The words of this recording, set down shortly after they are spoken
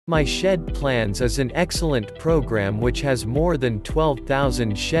My Shed Plans is an excellent program which has more than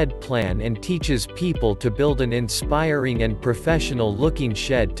 12,000 shed plan and teaches people to build an inspiring and professional-looking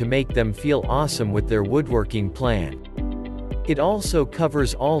shed to make them feel awesome with their woodworking plan. It also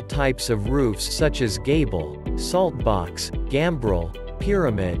covers all types of roofs such as Gable, SaltBox, Gambrel,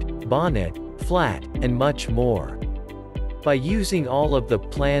 Pyramid, Bonnet, Flat, and much more. By using all of the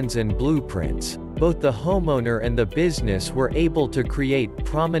plans and blueprints, both the homeowner and the business were able to create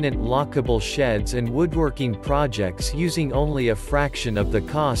prominent lockable sheds and woodworking projects using only a fraction of the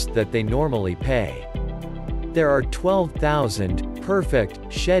cost that they normally pay. There are 12,000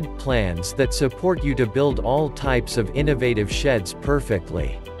 perfect shed plans that support you to build all types of innovative sheds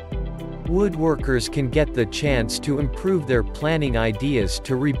perfectly. Woodworkers can get the chance to improve their planning ideas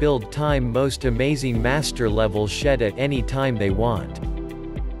to rebuild time most amazing master-level shed at any time they want.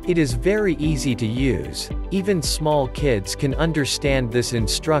 It is very easy to use, even small kids can understand this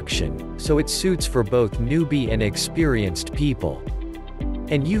instruction, so it suits for both newbie and experienced people.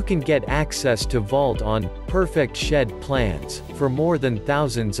 And you can get access to Vault on perfect shed plans for more than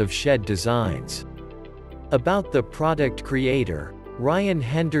thousands of shed designs. About the product creator, Ryan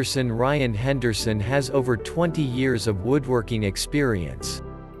Henderson. Ryan Henderson has over 20 years of woodworking experience.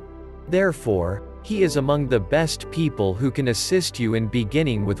 Therefore, he is among the best people who can assist you in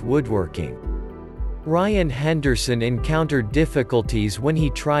beginning with woodworking. Ryan Henderson encountered difficulties when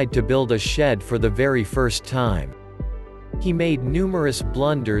he tried to build a shed for the very first time. He made numerous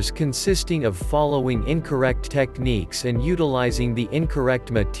blunders consisting of following incorrect techniques and utilizing the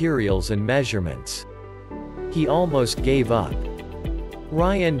incorrect materials and measurements. He almost gave up.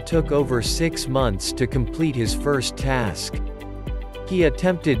 Ryan took over 6 months to complete his first task. He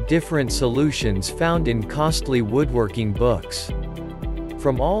attempted different solutions found in costly woodworking books.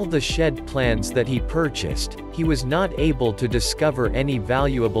 From all the shed plans that he purchased, he was not able to discover any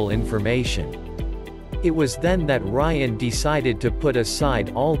valuable information. It was then that Ryan decided to put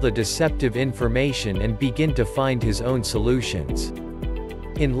aside all the deceptive information and begin to find his own solutions.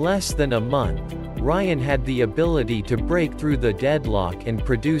 In less than a month, Ryan had the ability to break through the deadlock and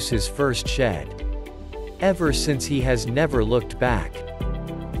produce his first shed. Ever since, he has never looked back.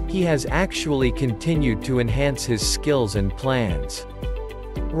 He has actually continued to enhance his skills and plans.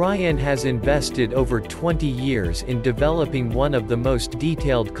 Ryan has invested over 20 years in developing one of the most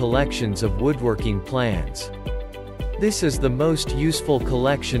detailed collections of woodworking plans. This is the most useful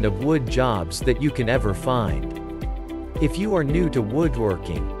collection of wood jobs that you can ever find. If you are new to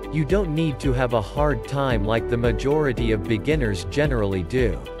woodworking, you don't need to have a hard time like the majority of beginners generally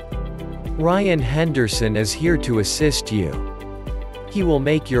do. Ryan Henderson is here to assist you. He will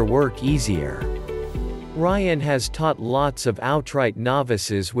make your work easier. Ryan has taught lots of outright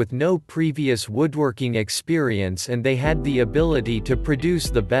novices with no previous woodworking experience, and they had the ability to produce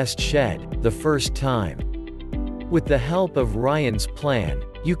the best shed the first time. With the help of Ryan's plan,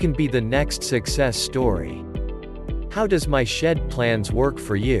 you can be the next success story. How does My Shed Plans work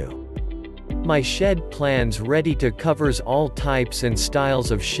for you? My Shed Plans ready to covers all types and styles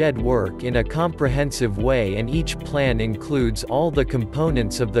of shed work in a comprehensive way, and each plan includes all the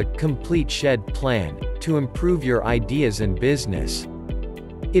components of the complete shed plan to improve your ideas and business.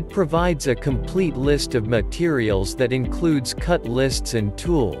 It provides a complete list of materials that includes cut lists and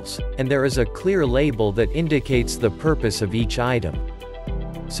tools, and there is a clear label that indicates the purpose of each item.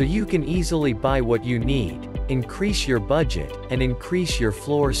 So you can easily buy what you need, increase your budget, and increase your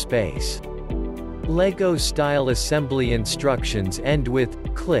floor space. Lego-style assembly instructions end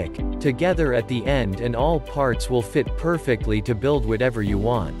with "click" together at the end, and all parts will fit perfectly to build whatever you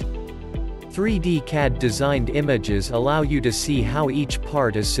want. 3D CAD designed images allow you to see how each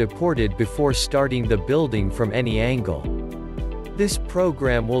part is supported before starting the building from any angle. This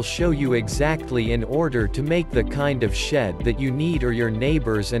program will show you exactly in order to make the kind of shed that you need, or your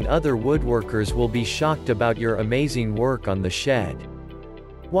neighbors and other woodworkers will be shocked about your amazing work on the shed.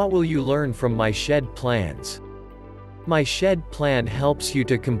 What will you learn from My Shed Plans? My Shed Plan helps you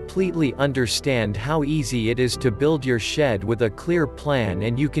to completely understand how easy it is to build your shed with a clear plan,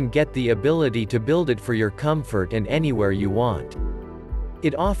 and you can get the ability to build it for your comfort and anywhere you want.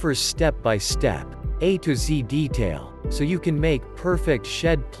 It offers step-by-step, A to Z detail, so you can make perfect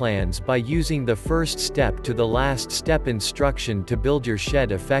shed plans by using the first step to the last step instruction to build your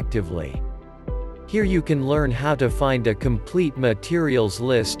shed effectively. Here you can learn how to find a complete materials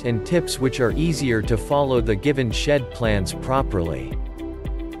list and tips which are easier to follow the given shed plans properly.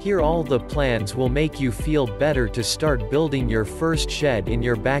 Here all the plans will make you feel better to start building your first shed in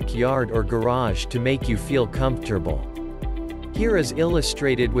your backyard or garage to make you feel comfortable. Here is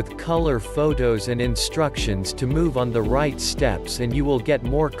illustrated with color photos and instructions to move on the right steps, and you will get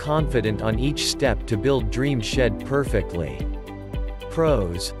more confident on each step to build dream shed perfectly.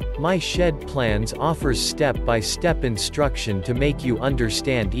 Pros: myshedplans offers step-by-step instruction to make you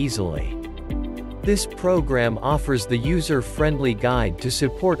understand easily. This program offers the user-friendly guide to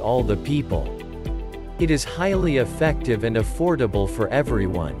support all the people. It is highly effective and affordable for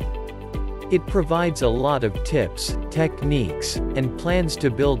everyone. It provides a lot of tips, techniques, and plans to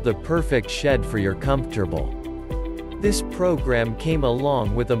build the perfect shed for your comfortable. This program came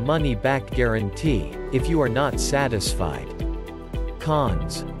along with a money-back guarantee, if you are not satisfied.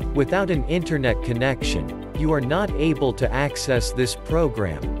 Cons: without an internet connection, you are not able to access this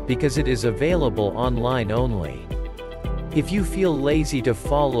program, because it is available online only. If you feel lazy to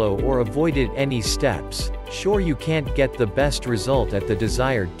follow or avoided any steps, sure you can't get the best result at the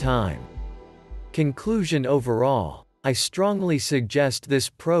desired time. Conclusion: overall, I strongly suggest this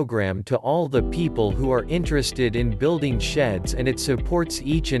program to all the people who are interested in building sheds, and it supports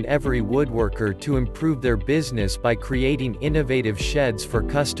each and every woodworker to improve their business by creating innovative sheds for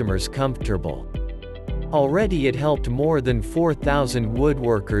customers comfortable. Already it helped more than 4,000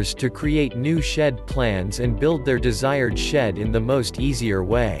 woodworkers to create new shed plans and build their desired shed in the most easier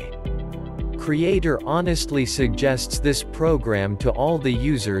way. Creator honestly suggests this program to all the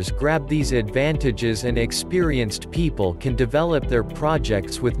users. Grab these advantages, and experienced people can develop their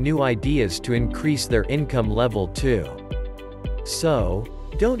projects with new ideas to increase their income level too. So,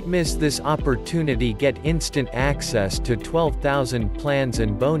 don't miss this opportunity. Get instant access to 12,000 plans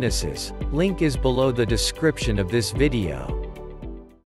and bonuses. Link is below the description of this video.